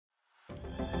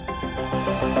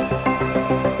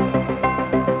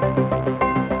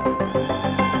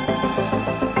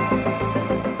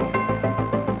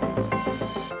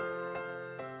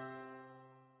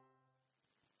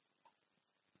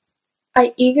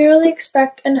I eagerly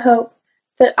expect and hope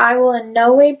that I will in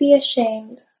no way be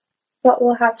ashamed, but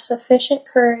will have sufficient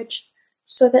courage,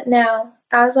 so that now,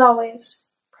 as always,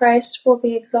 Christ will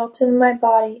be exalted in my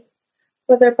body,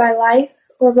 whether by life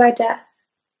or by death.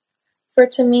 For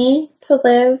to me to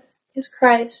live is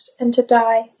Christ, and to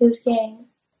die is gain.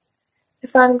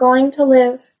 If I am going to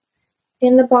live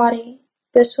in the body,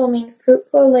 this will mean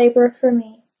fruitful labor for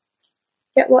me.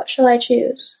 Yet what shall I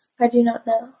choose? I do not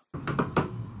know.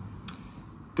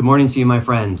 Good morning to you, my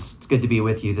friends. It's good to be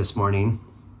with you this morning.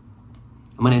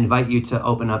 I'm going to invite you to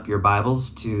open up your Bibles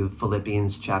to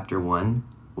Philippians chapter 1.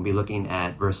 We'll be looking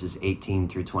at verses 18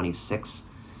 through 26.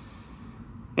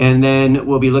 And then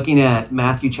we'll be looking at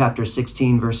Matthew chapter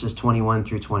 16, verses 21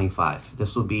 through 25.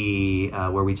 This will be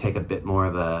where we take a bit more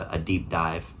of a deep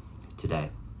dive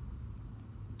today.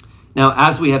 Now,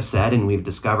 as we have said and we've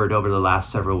discovered over the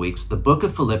last several weeks, the book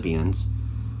of Philippians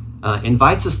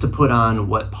invites us to put on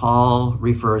what Paul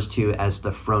refers to as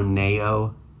the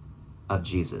phroneo of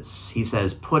Jesus. He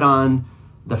says, put on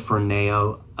the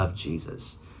phroneo of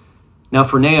Jesus. Now,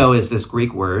 phroneo is this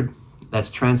Greek word that's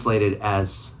translated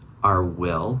as our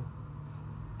will.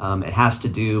 It has to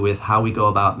do with how we go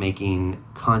about making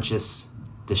conscious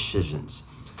decisions.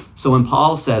 So when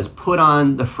Paul says, put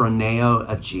on the phroneo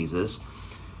of Jesus,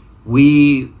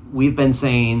 we've been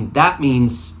saying that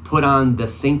means put on the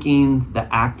thinking,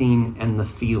 the acting, and the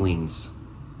feelings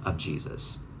of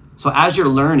Jesus. So as you're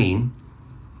learning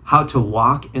how to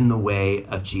walk in the way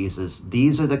of Jesus,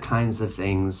 these are the kinds of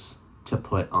things to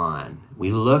put on.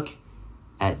 We look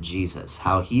at Jesus,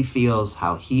 how he feels,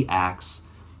 how he acts,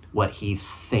 what he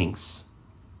thinks,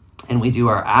 and we do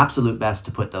our absolute best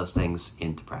to put those things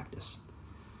into practice.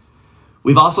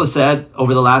 We've also said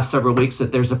over the last several weeks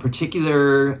that there's a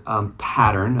particular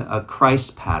pattern, a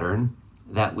Christ pattern,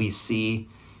 that we see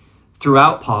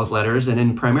throughout Paul's letters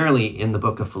and primarily in the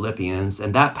book of Philippians.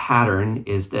 And that pattern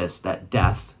is this, that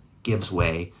death gives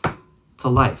way to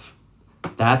life.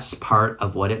 That's part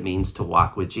of what it means to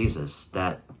walk with Jesus,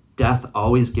 that death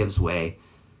always gives way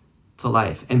to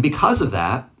life. And because of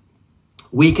that,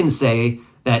 we can say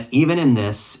that even in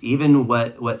this, even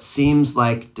what seems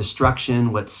like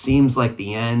destruction, what seems like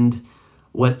the end,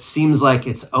 what seems like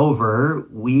it's over,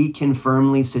 we can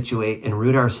firmly situate and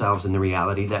root ourselves in the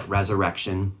reality that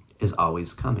resurrection is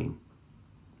always coming.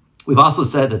 We've also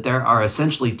said that there are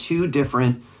essentially two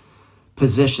different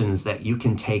positions that you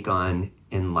can take on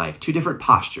in life, two different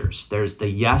postures. There's the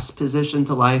yes position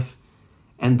to life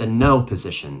and the no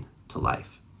position to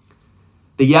life.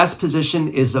 The yes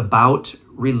position is about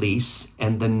release,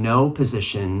 and the no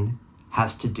position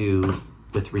has to do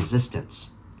with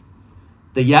resistance.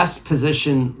 The yes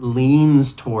position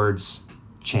leans towards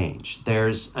change.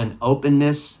 There's an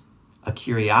openness, a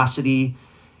curiosity.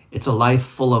 It's a life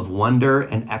full of wonder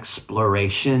and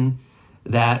exploration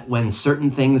that when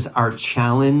certain things are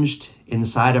challenged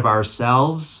inside of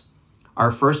ourselves,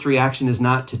 our first reaction is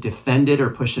not to defend it or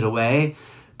push it away,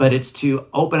 but it's to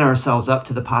open ourselves up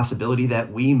to the possibility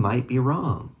that we might be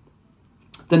wrong.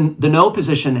 The no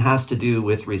position has to do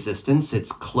with resistance.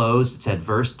 It's closed, it's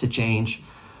adverse to change.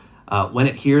 When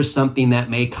it hears something that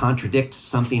may contradict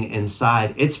something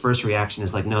inside, its first reaction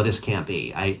is like, no, this can't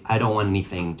be. I don't want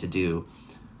anything to do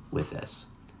with this.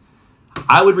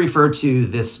 I would refer to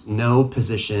this no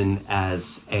position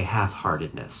as a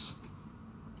half-heartedness.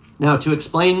 Now, to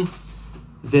explain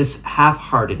this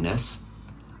half-heartedness,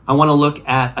 I want to look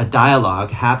at a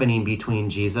dialogue happening between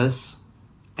Jesus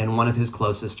and one of his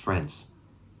closest friends.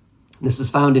 This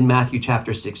is found in Matthew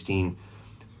chapter 16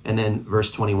 and then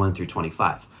verse 21 through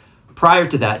 25. Prior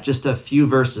to that, just a few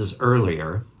verses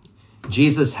earlier,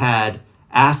 Jesus had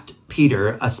asked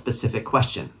Peter a specific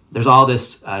question. There's all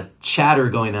this chatter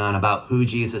going on about who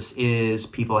Jesus is.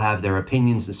 People have their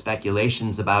opinions and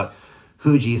speculations about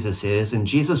who Jesus is. And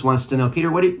Jesus wants to know,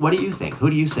 Peter, what do you think? Who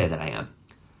do you say that I am?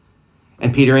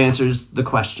 And Peter answers the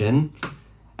question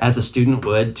as a student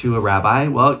would to a rabbi.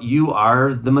 Well, you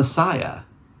are the Messiah,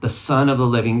 the Son of the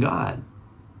living God.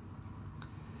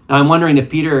 Now, I'm wondering if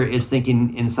Peter is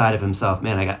thinking inside of himself,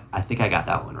 man, I think I got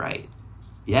that one right.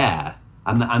 Yeah,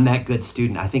 I'm that good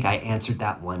student. I think I answered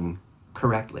that one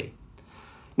correctly.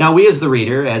 Now, we as the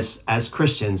reader, as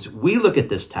Christians, we look at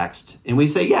this text and we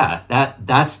say, yeah,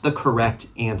 that's the correct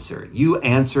answer. You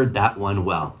answered that one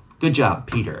well. Good job,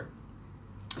 Peter.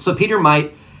 So Peter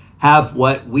might have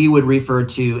what we would refer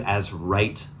to as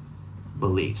right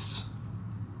beliefs.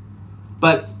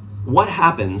 But what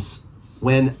happens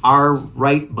when our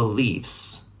right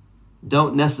beliefs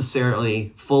don't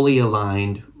necessarily fully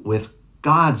align with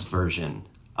God's version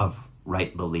of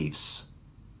right beliefs,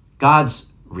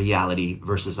 God's reality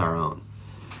versus our own?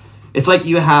 It's like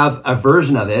you have a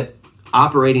version of it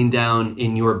operating down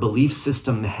in your belief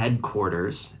system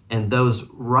headquarters, and those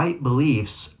right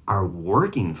beliefs are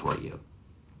working for you.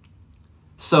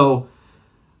 So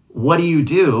what do you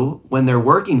do when they're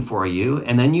working for you,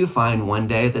 and then you find one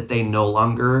day that they no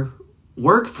longer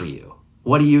work for you?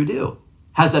 What do you do?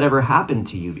 Has that ever happened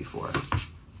to you before?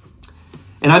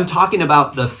 And I'm talking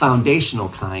about the foundational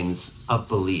kinds of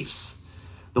beliefs,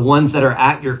 the ones that are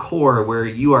at your core where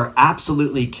you are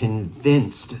absolutely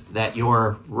convinced that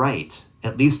you're right,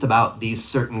 at least about these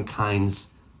certain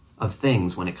kinds of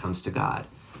things when it comes to God.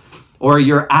 Or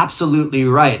you're absolutely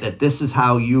right that this is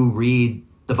how you read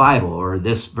the Bible, or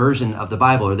this version of the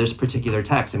Bible, or this particular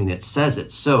text. I mean, it says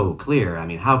it so clear. I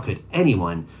mean, how could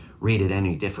anyone read it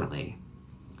any differently?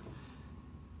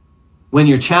 When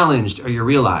you're challenged or you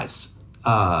realize,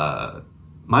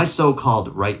 my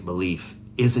so-called right belief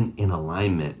isn't in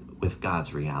alignment with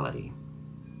God's reality.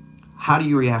 How do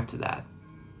you react to that?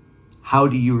 How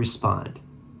do you respond?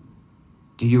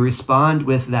 Do you respond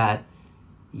with that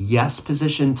yes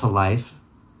position to life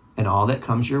and all that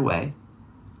comes your way?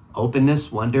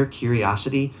 Openness, wonder,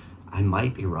 curiosity, I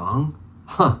might be wrong.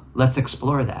 Let's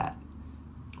explore that.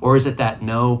 Or is it that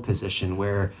no position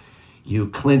where you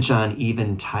clinch on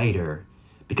even tighter?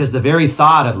 Because the very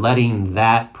thought of letting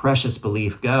that precious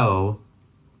belief go,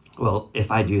 well,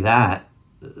 if I do that,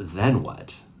 then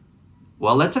what?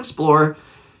 Well, let's explore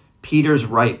Peter's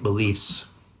right beliefs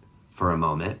for a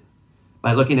moment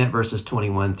by looking at verses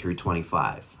 21 through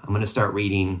 25. I'm going to start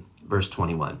reading verse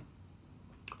 21.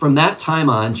 From that time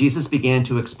on, Jesus began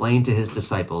to explain to his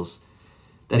disciples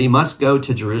that he must go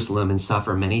to Jerusalem and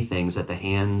suffer many things at the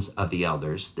hands of the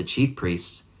elders, the chief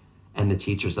priests, and the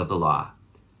teachers of the law,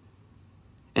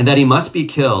 and that he must be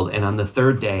killed and on the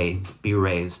third day be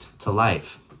raised to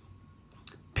life.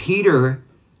 Peter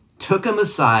took him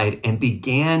aside and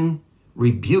began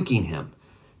rebuking him.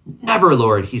 Never,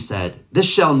 Lord, he said, this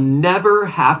shall never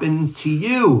happen to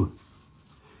you.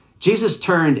 Jesus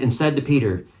turned and said to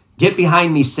Peter, get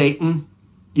behind me, Satan.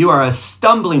 You are a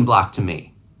stumbling block to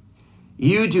me.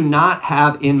 You do not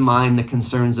have in mind the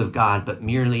concerns of God, but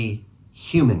merely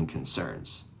human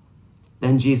concerns.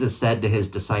 Then Jesus said to his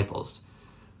disciples,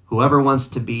 whoever wants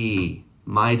to be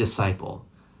my disciple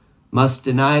must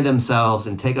deny themselves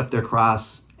and take up their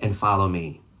cross and follow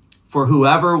me. For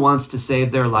whoever wants to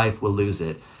save their life will lose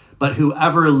it, but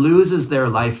whoever loses their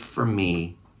life for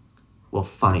me will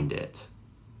find it.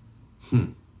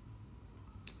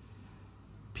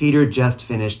 Peter just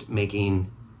finished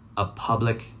making a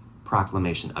public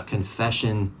proclamation, a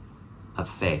confession of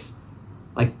faith,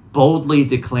 like boldly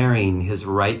declaring his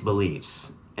right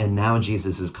beliefs. And now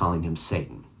Jesus is calling him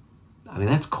Satan. I mean,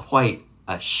 that's quite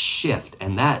a shift,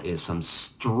 and that is some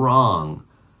strong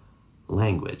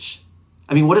language.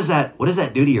 I mean, what does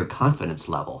that do to your confidence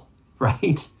level,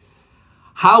 right?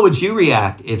 How would you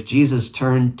react if Jesus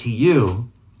turned to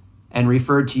you and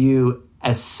referred to you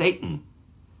as Satan?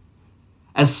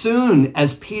 As soon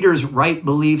as Peter's right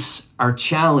beliefs are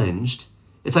challenged,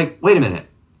 it's like, wait a minute.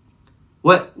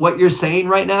 What you're saying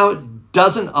right now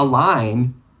doesn't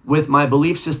align with my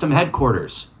belief system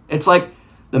headquarters. It's like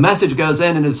the message goes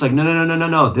in and it's like,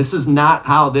 no. This is not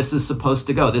how this is supposed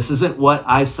to go. This isn't what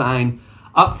I signed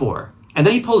up for. And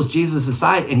then he pulls Jesus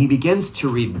aside and he begins to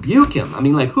rebuke him. I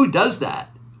mean, like, who does that?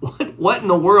 What in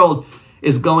the world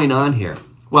is going on here?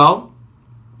 Well,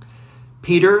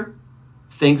 Peter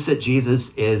thinks that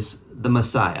Jesus is the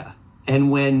Messiah.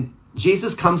 And when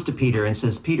Jesus comes to Peter and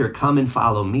says, Peter, come and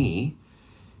follow me,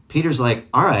 Peter's like,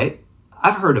 all right,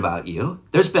 I've heard about you.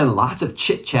 There's been lots of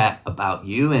chit chat about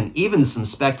you and even some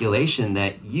speculation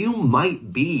that you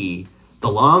might be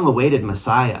the long-awaited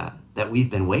Messiah that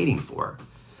we've been waiting for.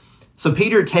 So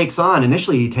Peter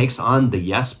initially he takes on the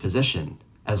yes position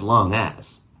as long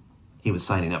as he was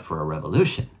signing up for a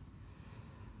revolution.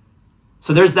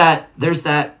 So there's that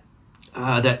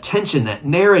tension, that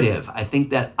narrative, I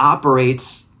think that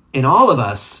operates in all of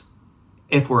us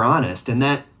if we're honest. And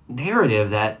that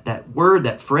narrative, that word,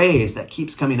 that phrase that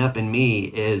keeps coming up in me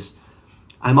is,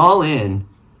 I'm all in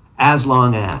as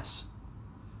long as.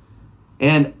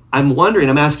 And I'm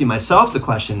asking myself the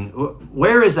question,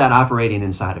 where is that operating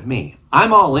inside of me?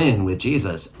 I'm all in with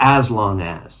Jesus as long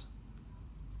as.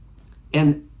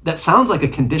 And that sounds like a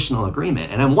conditional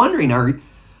agreement. And I'm wondering,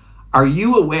 are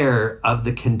you aware of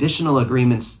the conditional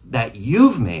agreements that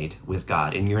you've made with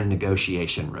God in your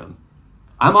negotiation room?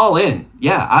 I'm all in.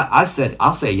 Yeah, I said,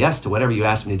 I'll say yes to whatever you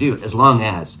ask me to do as long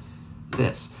as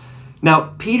this.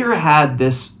 Now, Peter had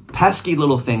this pesky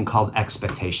little thing called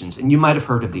expectations, and you might have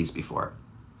heard of these before.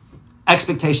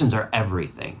 Expectations are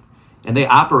everything, and they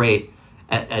operate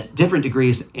at different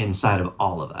degrees inside of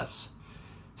all of us.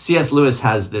 C.S. Lewis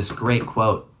has this great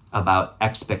quote about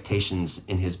expectations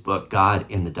in his book, God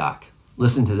in the Dock.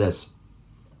 Listen to this.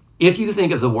 If you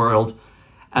think of the world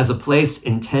as a place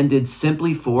intended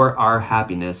simply for our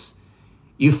happiness,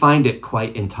 you find it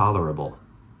quite intolerable.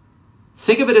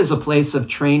 Think of it as a place of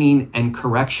training and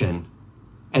correction,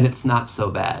 and it's not so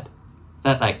bad.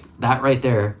 That right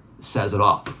there says it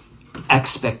all.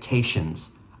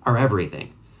 Expectations are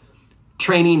everything.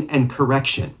 Training and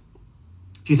correction.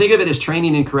 If you think of it as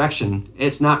training and correction,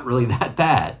 it's not really that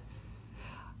bad.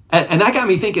 And that got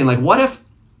me thinking, like, what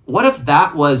if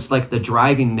that was like the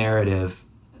driving narrative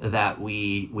that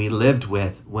we lived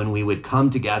with when we would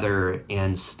come together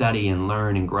and study and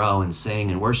learn and grow and sing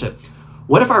and worship?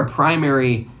 What if our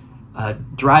primary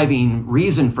driving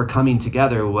reason for coming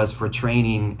together was for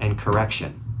training and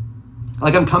correction?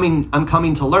 Like, I'm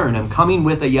coming to learn. I'm coming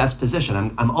with a yes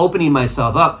position. I'm opening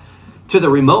myself up to the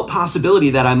remote possibility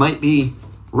that I might be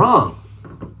wrong,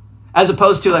 as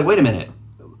opposed to like, wait a minute,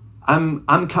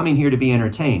 I'm coming here to be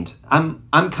entertained.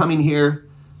 I'm coming here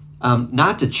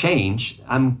not to change.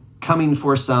 I'm coming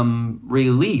for some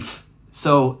relief.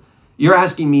 So you're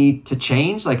asking me to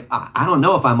change? Like, I don't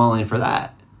know if I'm all in for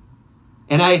that.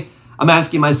 And I'm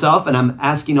asking myself, and I'm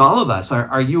asking all of us,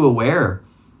 are you aware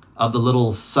of the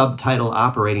little subtitle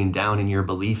operating down in your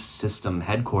belief system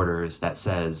headquarters that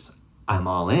says, I'm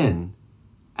all in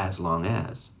as long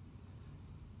as?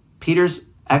 Peter's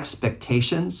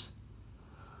expectations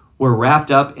were wrapped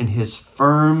up in his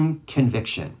firm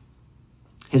conviction,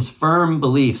 his firm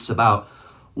beliefs about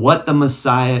what the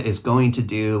Messiah is going to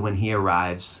do when he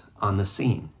arrives on the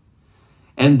scene.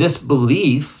 And this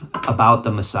belief about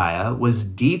the Messiah was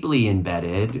deeply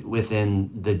embedded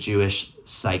within the Jewish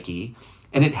psyche,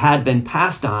 and it had been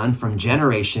passed on from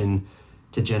generation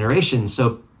to generation.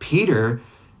 So Peter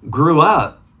grew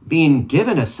up being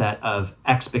given a set of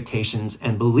expectations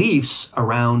and beliefs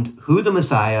around who the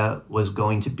Messiah was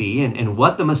going to be and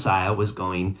what the Messiah was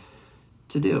going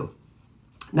to do.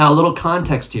 Now, a little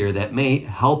context here that may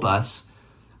help us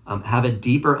have a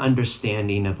deeper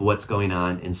understanding of what's going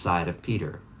on inside of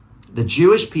Peter. The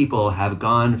Jewish people have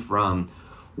gone from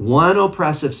one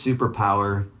oppressive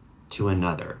superpower to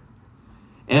another.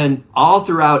 And all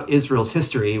throughout Israel's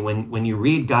history, when you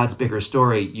read God's bigger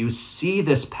story, you see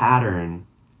this pattern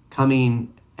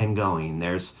coming and going.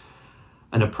 There's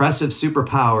an oppressive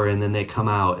superpower, and then they come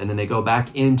out, and then they go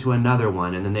back into another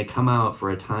one, and then they come out for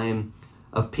a time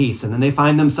of peace, and then they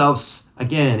find themselves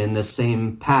again in the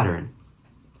same pattern.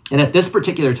 And at this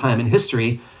particular time in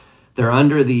history, they're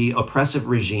under the oppressive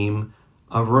regime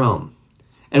of Rome.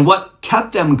 And what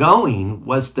kept them going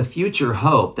was the future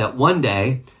hope that one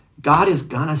day God is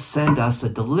going to send us a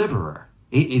deliverer.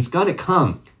 He's going to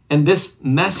come. And this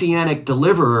messianic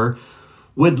deliverer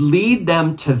would lead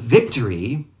them to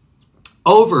victory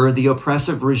over the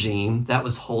oppressive regime that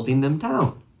was holding them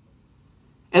down.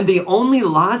 And the only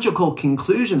logical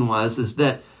conclusion is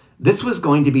that this was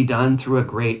going to be done through a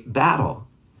great battle.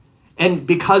 And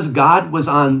because God was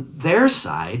on their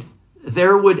side,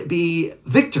 there would be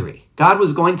victory. God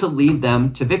was going to lead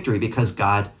them to victory because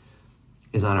God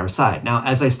is on our side. Now,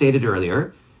 as I stated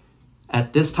earlier,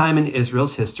 at this time in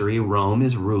Israel's history, Rome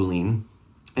is ruling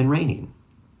and reigning.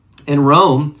 And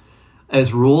Rome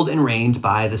is ruled and reigned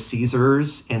by the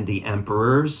Caesars and the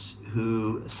emperors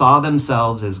who saw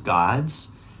themselves as gods.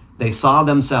 They saw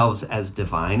themselves as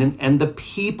divine, and the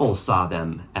people saw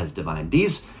them as divine.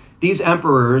 These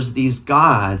emperors, these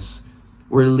gods,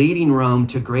 were leading Rome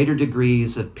to greater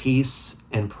degrees of peace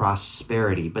and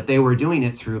prosperity, but they were doing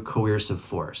it through coercive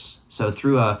force. So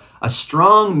through a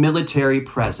strong military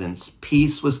presence,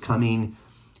 peace was coming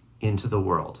into the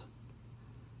world.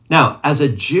 Now, as a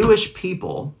Jewish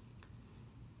people,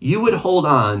 you would hold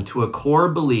on to a core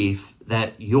belief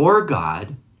that your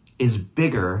God is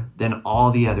bigger than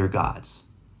all the other gods.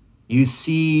 You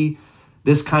see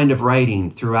this kind of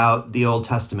writing throughout the Old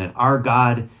Testament. Our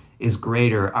God is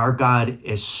greater. Our God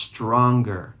is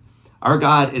stronger. Our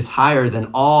God is higher than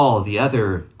all the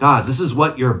other gods. This is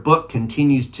what your book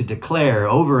continues to declare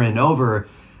over and over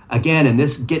again, and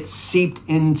this gets seeped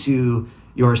into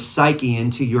your psyche,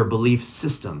 into your belief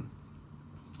system.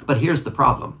 But here's the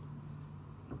problem.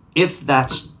 If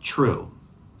that's true,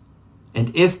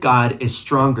 and if God is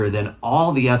stronger than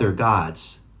all the other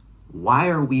gods, why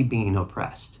are we being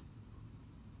oppressed?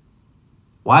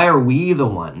 Why are we the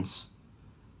ones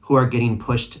who are getting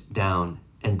pushed down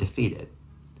and defeated?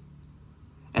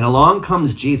 And along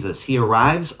comes Jesus. He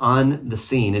arrives on the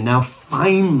scene. And now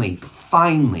finally,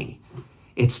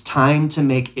 it's time to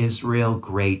make Israel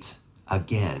great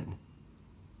again.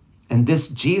 And this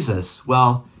Jesus,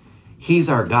 well, he's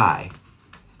our guy.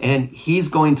 And he's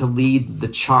going to lead the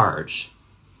charge.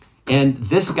 And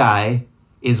this guy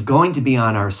is going to be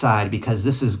on our side because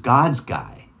this is God's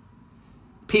guy.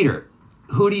 Peter,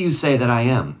 who do you say that I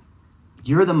am?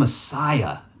 You're the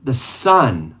Messiah, the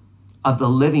Son of the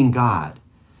living God.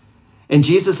 And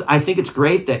Jesus, I think it's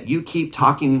great that you keep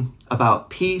talking about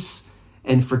peace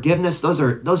and forgiveness. Those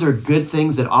are good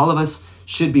things that all of us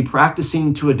should be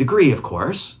practicing to a degree, of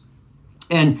course.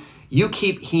 And you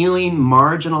keep healing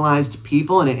marginalized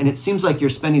people, and it seems like you're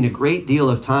spending a great deal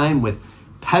of time with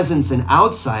peasants and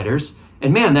outsiders.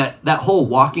 And man, that whole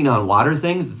walking on water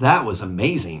thing, that was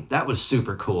amazing. That was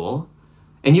super cool.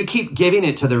 And you keep giving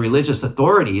it to the religious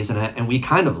authorities, and we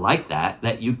kind of like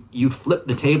that you flip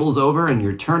the tables over and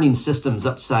you're turning systems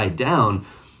upside down.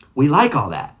 We like all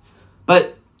that.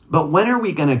 But when are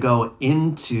we going to go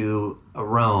into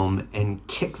Rome and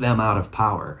kick them out of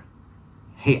power?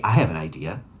 Hey, I have an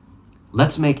idea.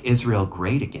 Let's make Israel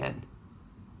great again.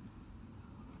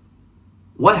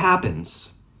 What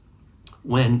happens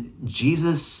when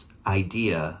Jesus'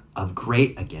 idea of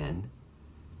great again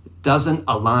doesn't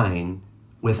align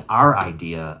with our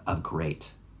idea of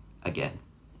great again?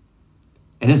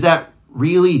 And is that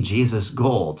really Jesus'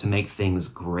 goal, to make things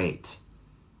great?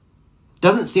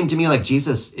 Doesn't seem to me like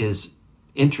Jesus is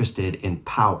interested in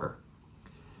power.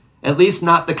 At least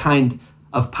not the kind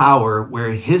of power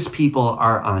where his people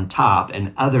are on top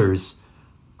and others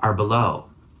are below.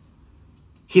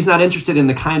 He's not interested in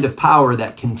the kind of power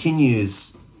that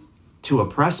continues to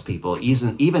oppress people,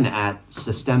 even at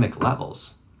systemic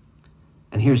levels.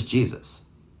 And here's Jesus.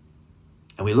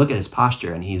 And we look at his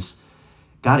posture, and he's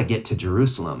got to get to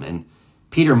Jerusalem. And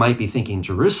Peter might be thinking,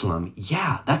 Jerusalem?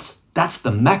 Yeah, that's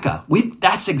the Mecca.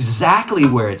 That's exactly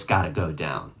where it's got to go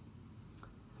down.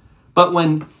 But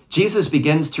when Jesus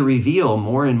begins to reveal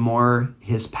more and more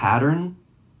his pattern,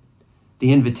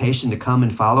 the invitation to come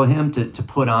and follow him, to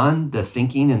put on the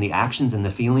thinking and the actions and the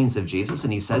feelings of Jesus,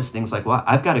 and he says things like, well,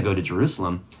 I've got to go to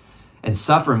Jerusalem and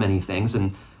suffer many things,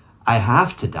 and I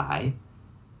have to die,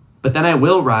 but then I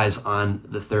will rise on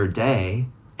the third day.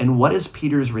 And what is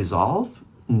Peter's resolve?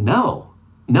 No,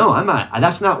 I'm not.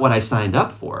 That's not what I signed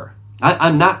up for.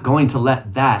 I'm not going to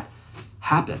let that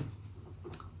happen.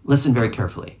 Listen very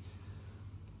carefully.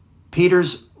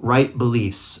 Peter's right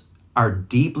beliefs are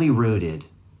deeply rooted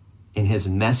in his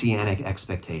messianic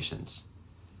expectations.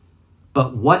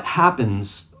 But what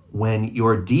happens when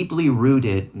your deeply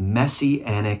rooted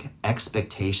messianic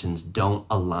expectations don't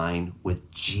align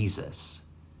with Jesus?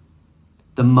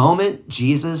 The moment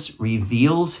Jesus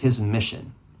reveals his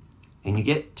mission, and you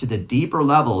get to the deeper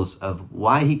levels of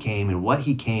why he came and what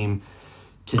he came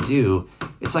to do,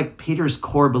 it's like Peter's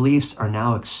core beliefs are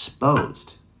now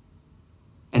exposed.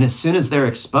 And as soon as they're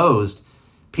exposed,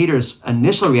 Peter's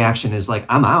initial reaction is like,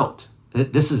 I'm out.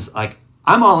 This is like,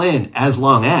 I'm all in as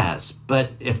long as,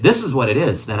 but if this is what it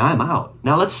is, then I'm out.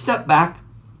 Now let's step back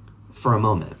for a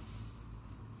moment.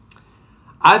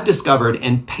 I've discovered,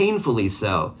 and painfully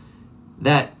so,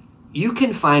 that you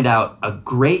can find out a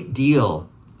great deal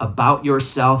about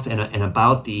yourself and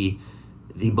about the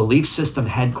belief system,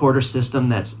 headquarters system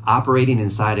that's operating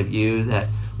inside of you, that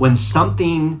when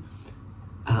something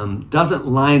doesn't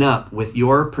line up with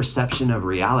your perception of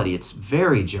reality, it's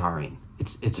very jarring.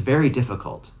 It's very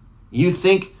difficult. You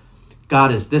think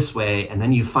God is this way, and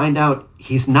then you find out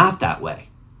he's not that way.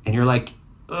 And you're like,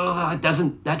 oh,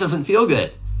 that doesn't feel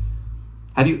good.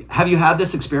 Have you had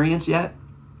this experience yet?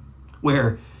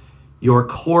 Where your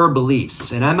core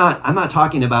beliefs, and I'm not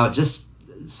talking about just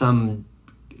some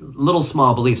little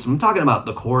small beliefs. I'm talking about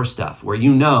the core stuff where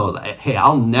you know, hey,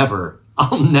 I'll never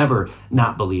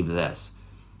not believe this.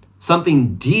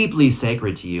 Something deeply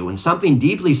sacred to you, and something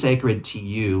deeply sacred to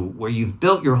you where you've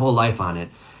built your whole life on it,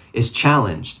 is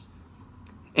challenged.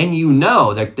 And you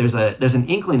know that there's an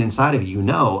inkling inside of you, you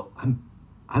know,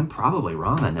 I'm probably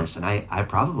wrong on this, and I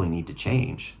probably need to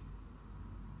change.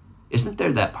 Isn't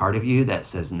there that part of you that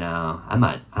says, no, I'm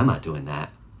not doing that?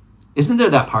 Isn't there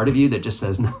that part of you that just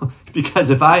says no? Because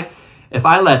if I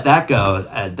let that go,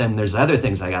 then there's other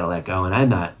things I got to let go, and I'm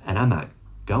not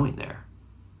going there.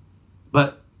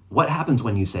 But what happens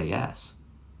when you say yes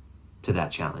to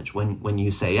that challenge? When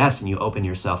you say yes and you open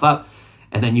yourself up,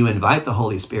 and then you invite the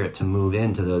Holy Spirit to move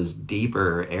into those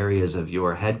deeper areas of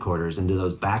your headquarters, into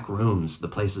those back rooms, the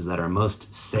places that are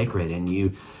most sacred, and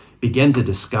you begin to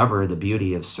discover the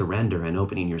beauty of surrender and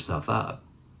opening yourself up.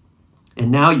 And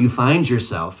now you find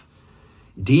yourself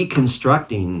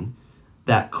deconstructing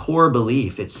that core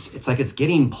belief. It's like it's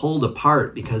getting pulled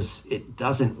apart because it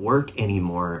doesn't work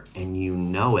anymore, and you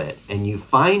know it. And you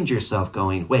find yourself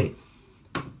going, wait,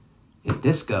 if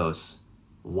this goes,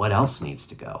 what else needs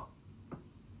to go?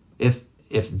 If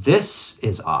this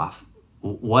is off,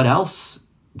 what else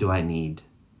do I need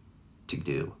to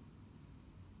do?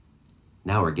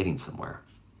 now we're getting somewhere.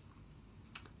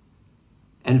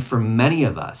 And for many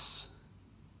of us,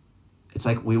 it's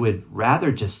like we would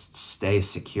rather just stay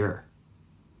secure.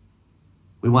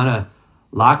 We want to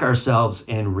lock ourselves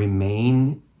and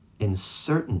remain in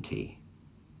certainty.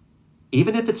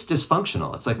 Even if it's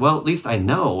dysfunctional, it's like, well, at least I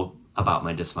know about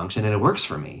my dysfunction and it works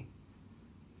for me.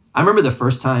 I remember the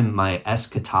first time my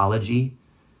eschatology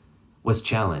was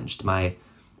challenged, my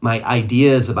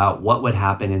ideas about what would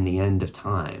happen in the end of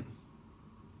time.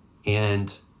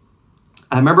 And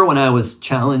I remember when I was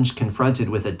challenged, confronted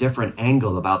with a different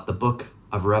angle about the book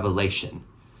of Revelation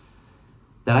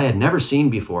that I had never seen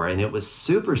before. And it was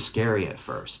super scary at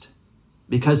first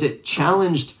because it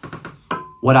challenged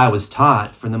what I was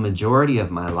taught for the majority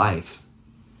of my life.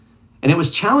 And it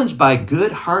was challenged by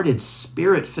good-hearted,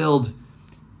 spirit-filled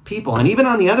people. And even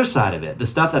on the other side of it, the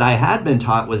stuff that I had been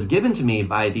taught was given to me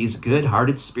by these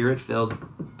good-hearted,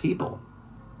 spirit-filled people.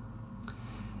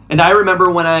 And I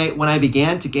remember when I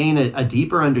began to gain a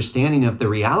deeper understanding of the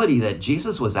reality that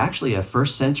Jesus was actually a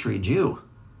first century Jew.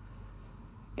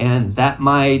 And that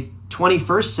my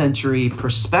 21st century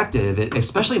perspective,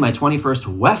 especially my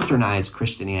 21st westernized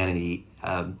Christianity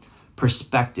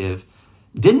perspective,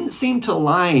 didn't seem to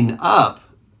line up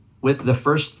with the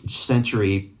first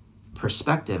century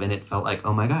perspective. And it felt like,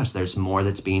 oh my gosh, there's more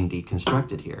that's being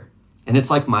deconstructed here. And it's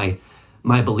like my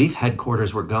belief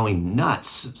headquarters were going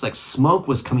nuts. It's like smoke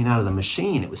was coming out of the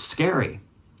machine. It was scary.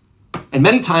 And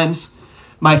many times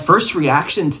my first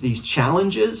reaction to these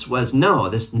challenges was, no,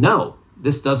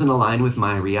 this doesn't align with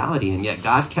my reality. And yet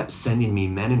God kept sending me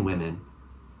men and women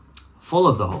full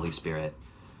of the Holy Spirit,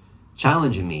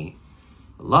 challenging me,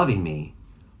 loving me,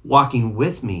 walking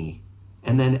with me,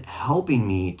 and then helping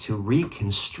me to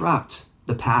reconstruct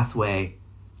the pathway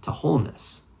to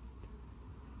wholeness.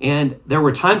 And there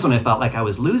were times when I felt like I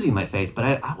was losing my faith, but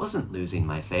I wasn't losing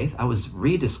my faith. I was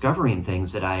rediscovering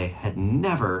things that I had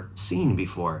never seen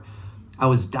before. I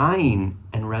was dying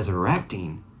and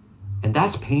resurrecting, and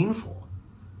that's painful.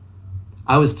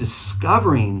 I was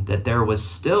discovering that there was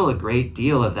still a great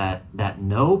deal of that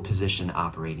no position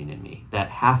operating in me, that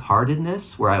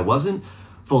half-heartedness where I wasn't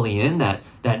fully in, that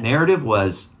narrative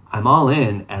was, I'm all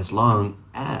in as long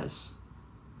as.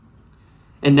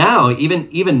 And now,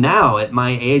 even now at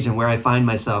my age and where I find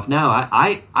myself now,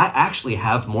 I actually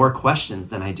have more questions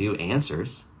than I do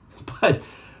answers. But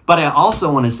I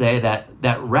also want to say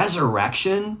that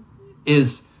resurrection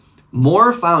is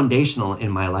more foundational in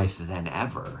my life than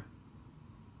ever.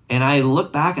 And I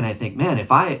look back and I think, man,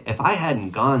 if I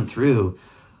hadn't gone through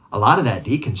a lot of that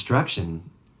deconstruction,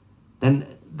 then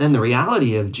the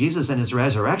reality of Jesus and his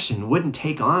resurrection wouldn't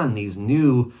take on these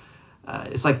new.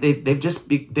 It's like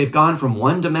they've gone from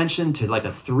one dimension to like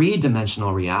a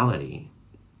three-dimensional reality.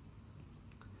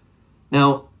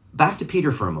 Now back to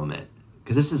Peter for a moment,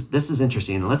 because this is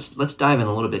interesting. Let's dive in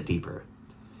a little bit deeper.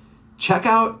 Check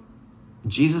out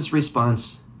Jesus'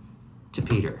 response to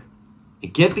Peter.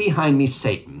 Get behind me,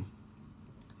 Satan.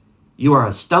 You are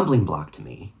a stumbling block to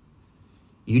me.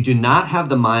 You do not have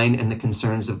the mind and the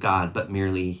concerns of God, but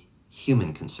merely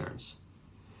human concerns.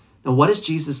 Now, what is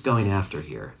Jesus going after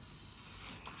here?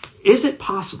 Is it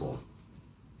possible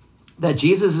that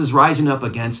Jesus is rising up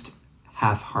against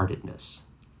half-heartedness?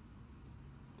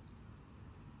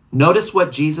 Notice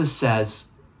what Jesus says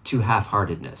to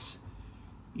half-heartedness.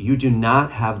 You do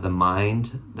not have the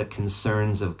mind, the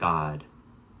concerns of God,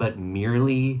 but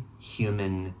merely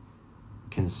human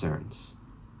concerns.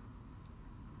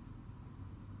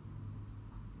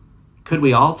 Could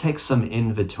we all take some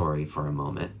inventory for a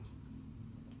moment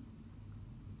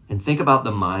and think about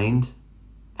the mind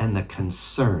and the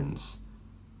concerns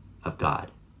of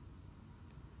God?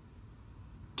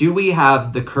 Do we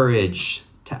have the courage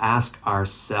to ask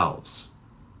ourselves,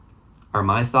 are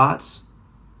my thoughts,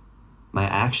 my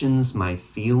actions, my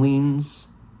feelings,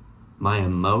 my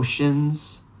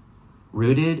emotions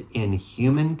rooted in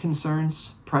human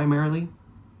concerns primarily?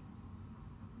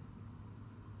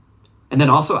 And then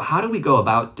also, how do we go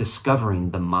about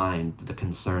discovering the mind, the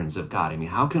concerns of God? I mean,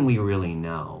 how can we really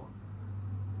know?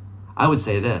 I would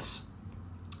say this: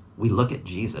 we look at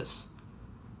Jesus.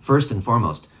 First and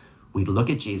foremost, we look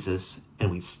at Jesus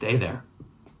and we stay there.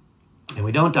 And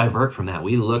we don't divert from that.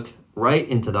 We look right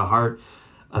into the heart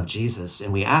of Jesus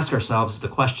and we ask ourselves the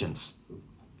questions.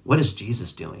 What is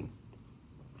Jesus doing?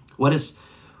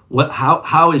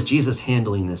 How is Jesus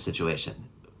handling this situation?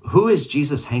 Who is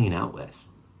Jesus hanging out with?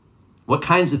 What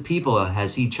kinds of people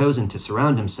has he chosen to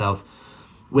surround himself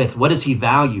with? What does he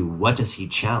value? What does he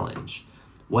challenge?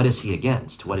 What is he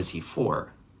against? What is he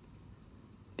for?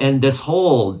 And this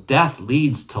whole death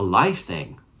leads to life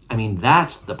thing, I mean,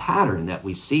 that's the pattern that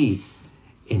we see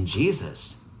in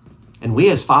Jesus. And we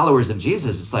as followers of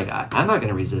Jesus, it's like, I'm not going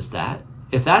to resist that.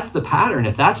 If that's the pattern,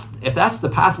 if that's the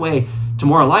pathway to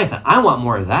more life, I want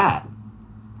more of that.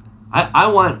 I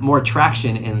want more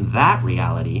traction in that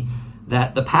reality,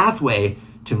 that the pathway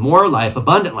to more life,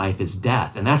 abundant life, is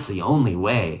death. And that's the only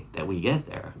way that we get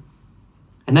there.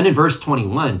 And then in verse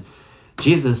 21,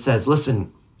 Jesus says,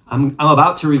 listen, I'm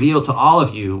about to reveal to all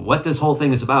of you what this whole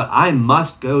thing is about. I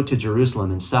must go to Jerusalem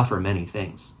and suffer many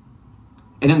things.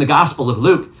 And in the Gospel of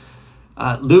Luke,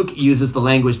 Luke uses the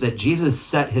language that Jesus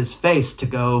set his face to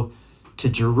go to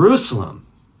Jerusalem.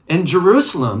 And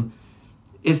Jerusalem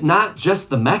is not just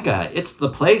the Mecca. It's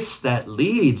the place that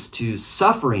leads to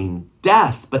suffering,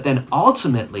 death, but then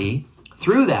ultimately,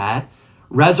 through that,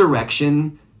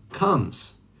 resurrection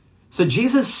comes. So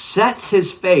Jesus sets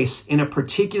his face in a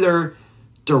particular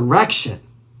direction,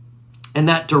 and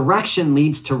that direction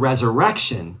leads to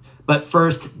resurrection, but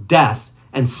first death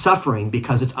and suffering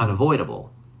because it's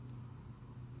unavoidable.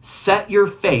 Set your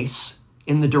face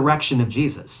in the direction of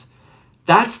Jesus.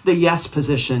 That's the yes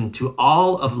position to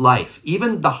all of life,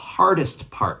 even the hardest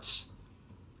parts.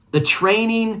 The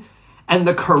training and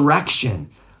the correction,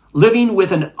 living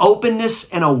with an openness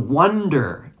and a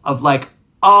wonder of like,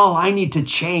 oh, I need to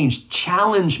change.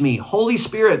 Challenge me. Holy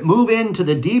Spirit, move into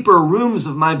the deeper rooms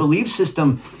of my belief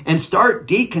system and start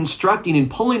deconstructing and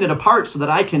pulling it apart so that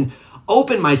I can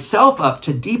open myself up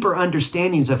to deeper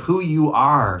understandings of who you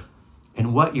are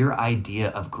and what your idea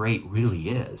of great really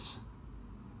is.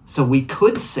 So we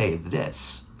could say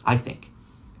this, I think.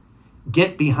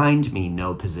 Get behind me,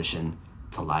 no position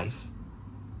to life.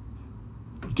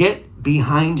 Get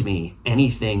behind me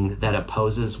anything that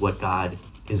opposes what God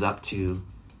is up to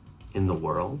in the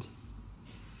world.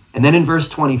 And then in verse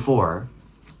 24,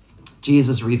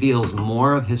 Jesus reveals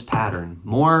more of his pattern,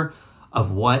 more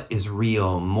of what is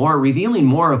real, revealing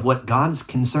more of what God's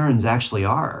concerns actually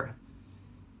are.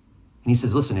 And he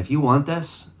says, listen, if you want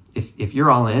this, if you're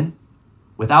all in,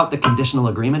 without the conditional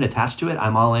agreement attached to it,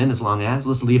 I'm all in as long as,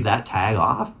 let's leave that tag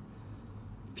off.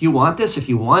 If you want this, if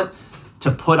you want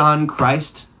to put on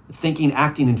Christ, thinking,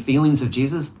 acting, and feelings of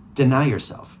Jesus, deny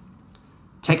yourself.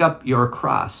 Take up your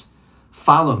cross.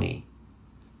 Follow me.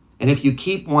 And if you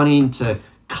keep wanting to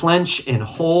clench and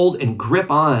hold and grip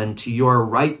on to your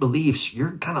right beliefs,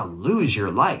 you're going to lose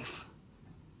your life.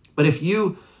 But if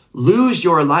you lose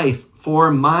your life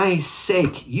for my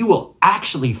sake, you will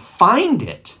actually find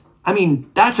it. I mean,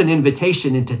 that's an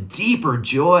invitation into deeper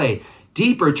joy,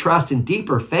 deeper trust, and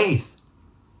deeper faith.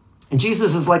 And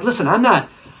Jesus is like, listen, I'm not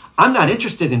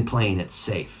interested in playing it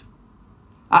safe.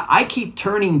 I keep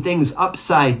turning things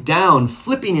upside down,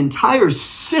 flipping entire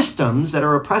systems that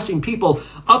are oppressing people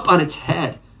up on its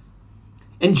head.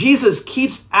 And Jesus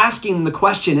keeps asking the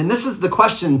question, and this is the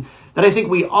question that I think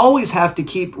we always have to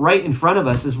keep right in front of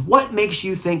us, is what makes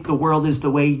you think the world is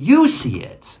the way you see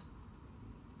it?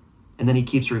 And then he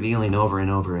keeps revealing over and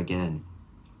over again,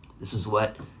 this is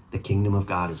what the kingdom of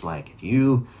God is like. If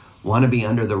you want to be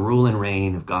under the rule and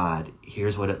reign of God,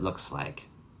 here's what it looks like.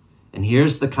 And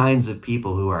here's the kinds of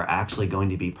people who are actually going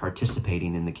to be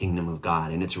participating in the kingdom of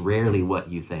God. And it's rarely what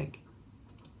you think.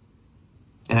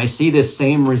 And I see this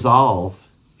same resolve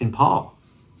in Paul.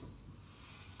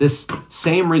 This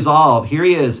same resolve, here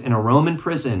he is in a Roman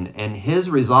prison, and his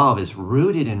resolve is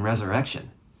rooted in resurrection.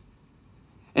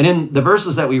 And in the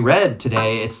verses that we read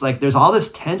today, it's like there's all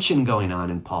this tension going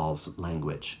on in Paul's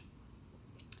language.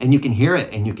 And you can hear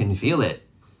it and you can feel it.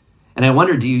 And I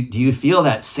wonder, do you feel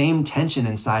that same tension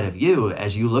inside of you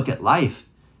as you look at life,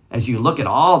 as you look at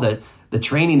all the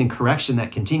training and correction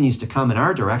that continues to come in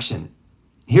our direction?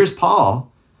 Here's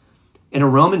Paul in a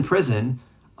Roman prison,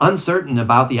 uncertain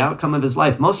about the outcome of his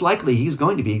life. Most likely he's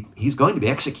going to be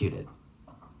executed.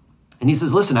 And he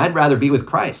says, listen, I'd rather be with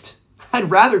Christ.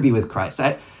 I'd rather be with Christ.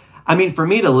 I mean, for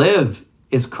me to live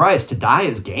is Christ. To die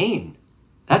is gain.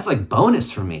 That's like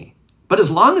bonus for me. But as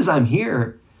long as I'm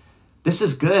here, this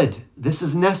is good. This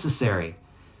is necessary.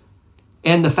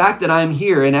 And the fact that I'm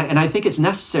here, and I think it's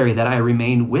necessary that I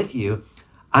remain with you,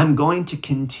 I'm going to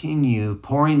continue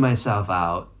pouring myself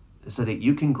out so that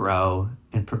you can grow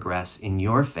and progress in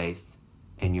your faith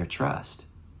and your trust.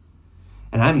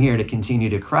 And I'm here to continue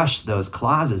to crush those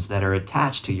clauses that are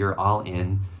attached to your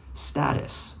all-in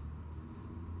status.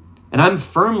 And I'm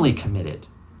firmly committed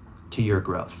to your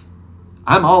growth.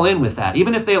 I'm all in with that.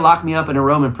 Even if they lock me up in a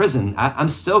Roman prison, I'm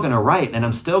still going to write, and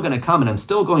I'm still going to come, and I'm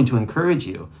still going to encourage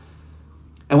you.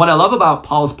 And what I love about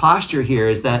Paul's posture here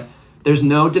is that there's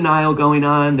no denial going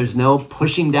on. There's no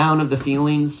pushing down of the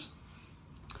feelings.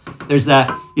 There's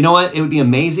that, you know what? It would be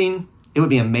amazing. It would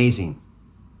be amazing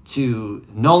to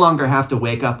no longer have to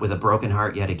wake up with a broken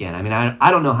heart yet again. I mean,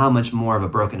 I don't know how much more of a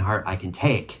broken heart I can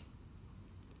take.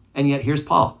 And yet here's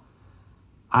Paul.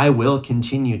 I will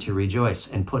continue to rejoice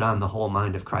and put on the whole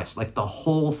mind of Christ, like the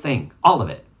whole thing, all of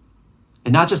it.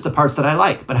 And not just the parts that I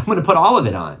like, but I'm going to put all of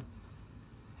it on.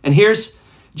 And here's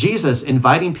Jesus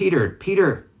inviting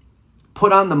Peter,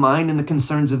 put on the mind and the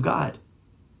concerns of God.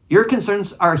 Your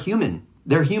concerns are human.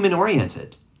 They're human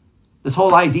oriented. This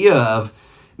whole idea of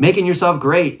making yourself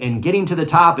great and getting to the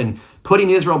top and putting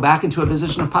Israel back into a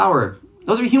position of power,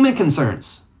 those are human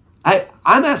concerns.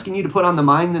 I'm asking you to put on the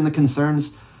mind and the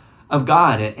concerns of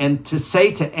God, and to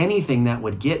say to anything that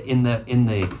would get in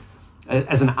the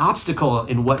as an obstacle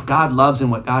in what God loves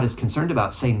and what God is concerned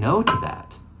about, say no to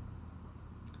that.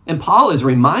 And Paul is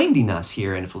reminding us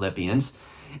here in Philippians,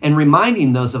 and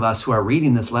reminding those of us who are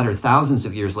reading this letter thousands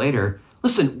of years later,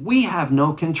 listen, we have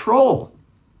no control.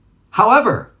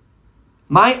 However,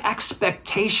 my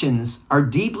expectations are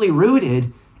deeply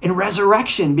rooted in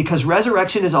resurrection, because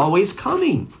resurrection is always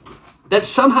coming. That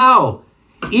somehow,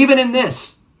 even in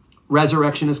this,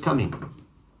 resurrection is coming.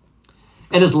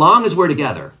 And as long as we're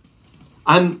together,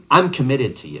 I'm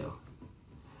committed to you.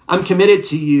 I'm committed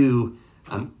to you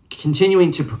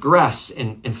continuing to progress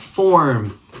and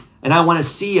form. And I want to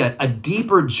see a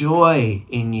deeper joy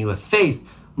in you, a faith,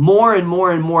 more and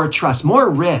more and more trust, more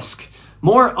risk,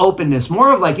 more openness,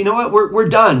 more of like, you know what, we're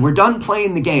done. We're done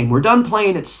playing the game. We're done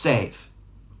playing it safe.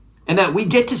 And that we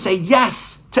get to say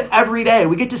yes to every day.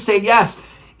 We get to say yes,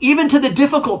 even to the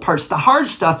difficult parts, the hard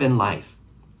stuff in life.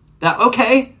 That,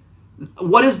 okay,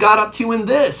 what is God up to in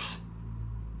this?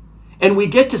 And we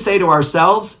get to say to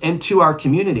ourselves and to our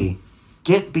community,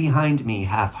 get behind me,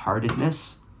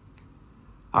 half-heartedness.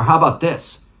 Or how about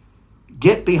this?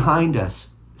 Get behind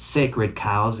us, sacred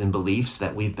cows and beliefs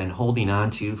that we've been holding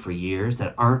on to for years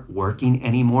that aren't working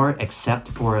anymore except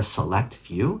for a select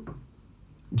few.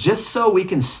 Just so we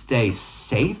can stay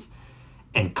safe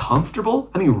and comfortable?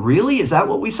 I mean, really? Is that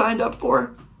what we signed up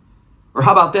for? Or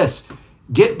how about this?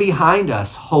 Get behind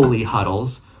us, holy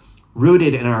huddles,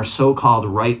 rooted in our so-called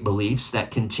right beliefs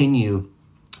that continue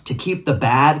to keep the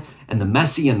bad and the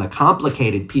messy and the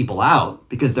complicated people out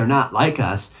because they're not like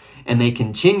us, and they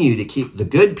continue to keep the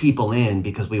good people in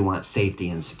because we want safety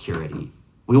and security.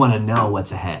 We want to know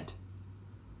what's ahead.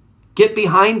 Get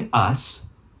behind us,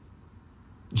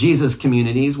 Jesus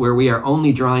communities, where we are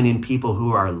only drawing in people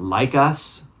who are like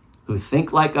us, who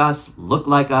think like us, look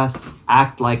like us,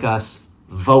 act like us,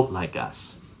 vote like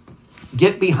us.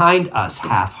 Get behind us,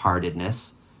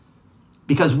 half-heartedness,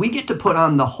 because we get to put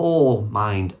on the whole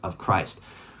mind of Christ.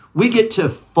 We get to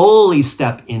fully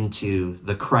step into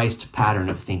the Christ pattern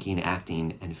of thinking,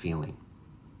 acting, and feeling.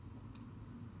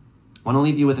 I want to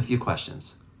leave you with a few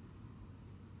questions.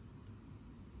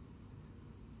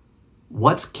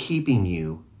 What's keeping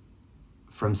you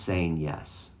from saying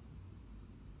yes?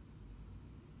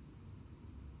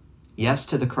 Yes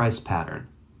to the Christ pattern.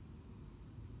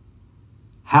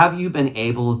 Have you been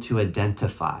able to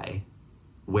identify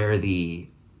where the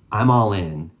I'm all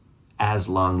in as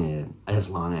long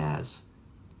as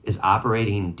is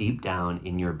operating deep down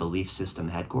in your belief system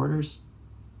headquarters?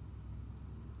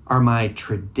 Are my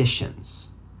traditions,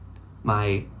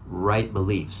 my right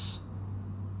beliefs,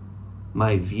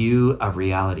 my view of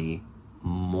reality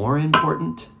more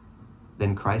important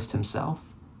than Christ himself?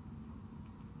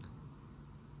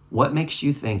 What makes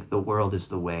you think the world is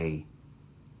the way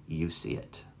you see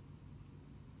it?